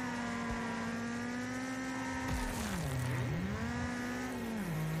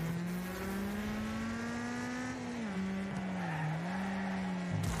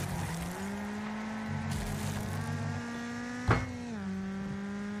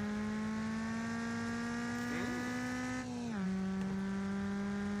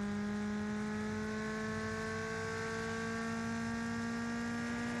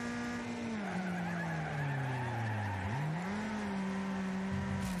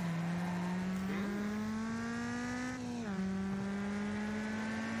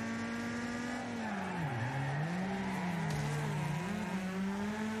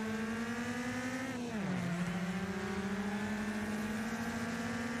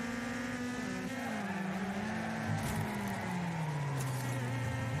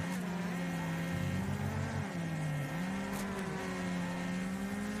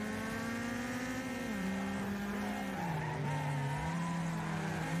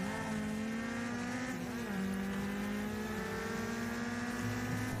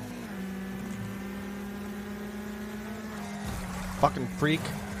 Fucking freak.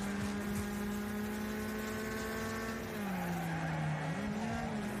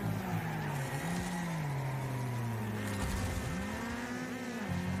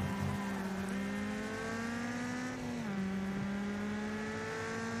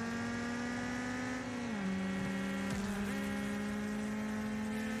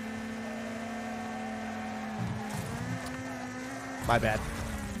 My bad.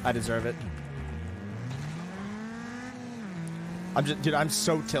 I deserve it. Dude, I'm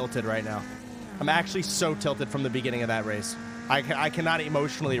so tilted right now. I'm actually so tilted from the beginning of that race. I cannot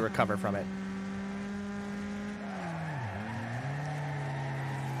emotionally recover from it.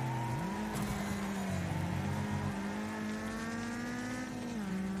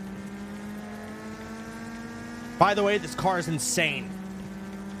 By the way, this car is insane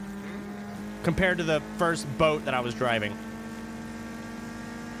compared to the first boat that I was driving.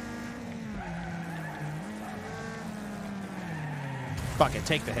 Fuck it,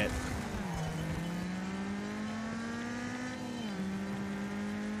 take the hit.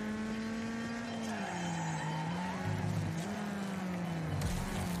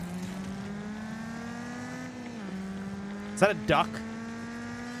 Is that a duck?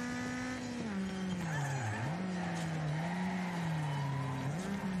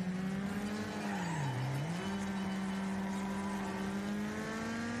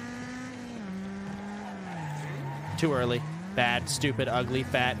 Too early. Bad, stupid, ugly,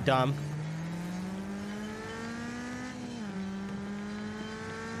 fat, dumb.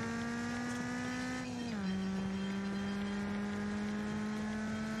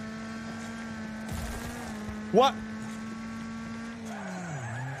 What?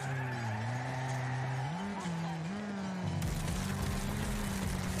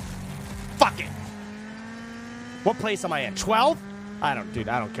 Fuck it. What place am I in? 12? Dude,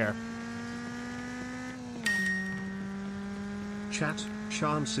 I don't care. Chat,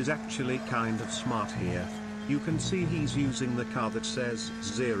 Chance is actually kind of smart here. You can see he's using the car that says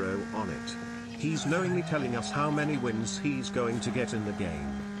 0 on it. He's knowingly telling us how many wins he's going to get in the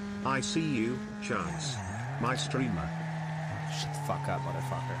game. I see you, Chance. My streamer. Shut the fuck up,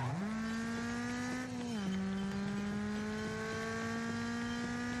 motherfucker.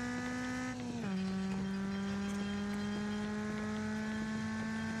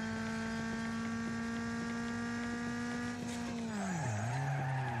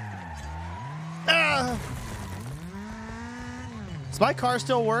 Does my car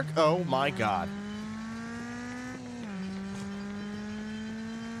still work? Oh my God.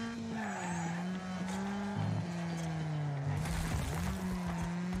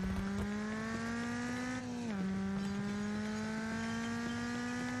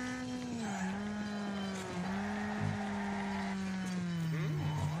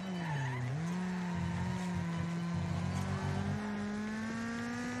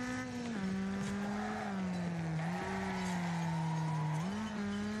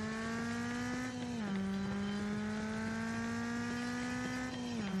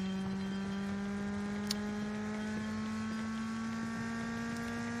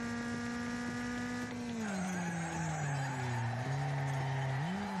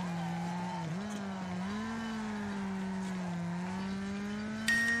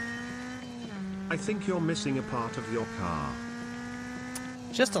 I think you're missing a part of your car.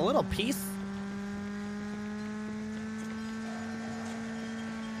 Just a little piece.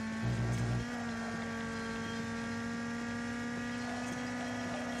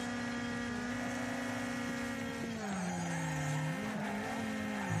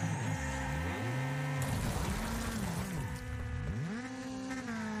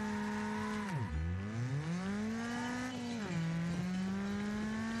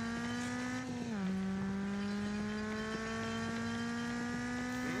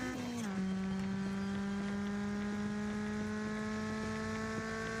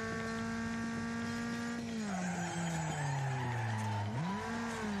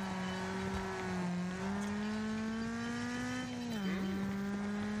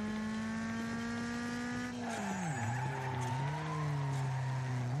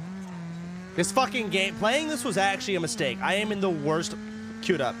 This fucking game, playing this was actually a mistake. I am in the worst.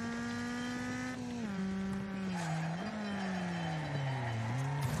 Queued up.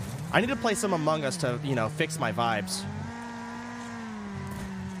 I need to play some Among Us to, you know, fix my vibes.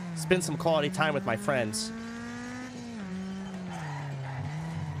 Spend some quality time with my friends.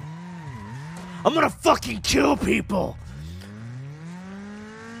 I'm gonna fucking kill people!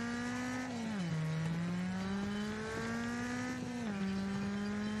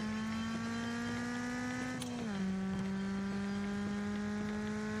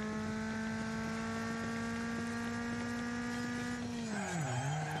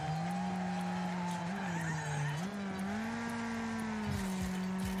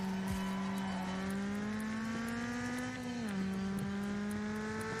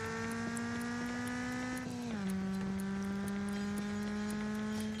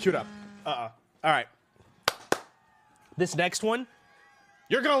 Queued up. All right. This next one,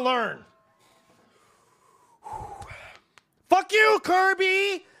 you're gonna learn. Fuck you,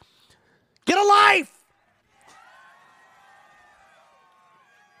 Kirby! Get a life!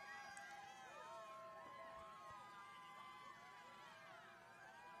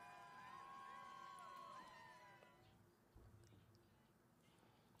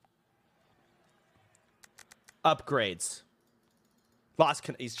 Upgrades.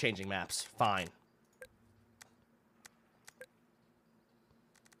 He's changing maps. Fine.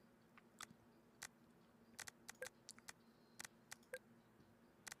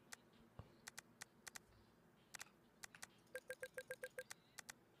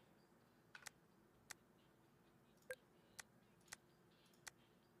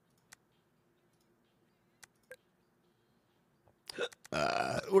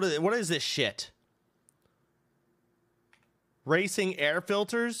 What is this shit? Racing air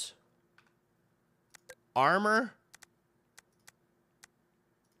filters? Armor?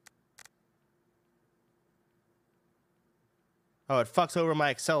 Oh, it fucks over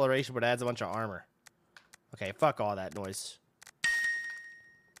my acceleration, but adds a bunch of armor. Okay, fuck all that noise.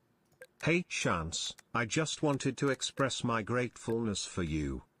 Hey Chance, I just wanted to express my gratefulness for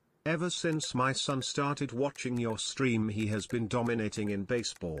you. Ever since my son started watching your stream, he has been dominating in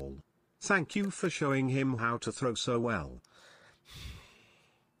baseball. Thank you for showing him how to throw so well.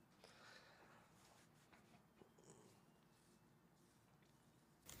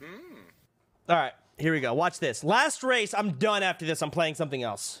 All right, here we go. Watch this. Last race. I'm done after this. I'm playing something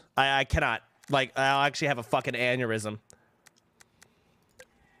else. I cannot. Like, I'll actually have a fucking aneurysm.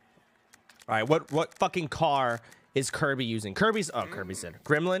 All right, what fucking car is Kirby using? Kirby's in.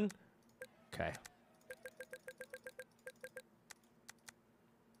 Gremlin? Okay.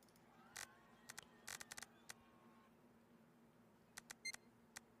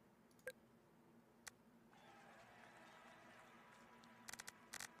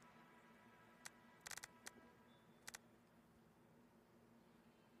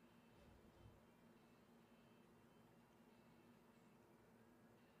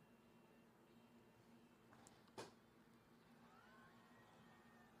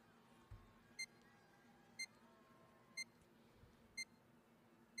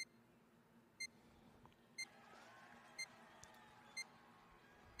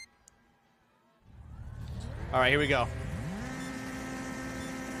 All right, here we go.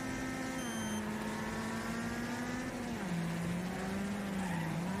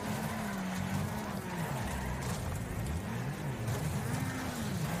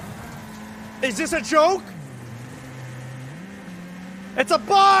 Is this a joke? It's a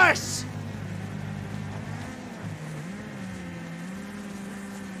bus!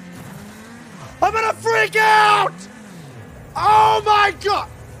 I'm gonna freak out! Oh my god!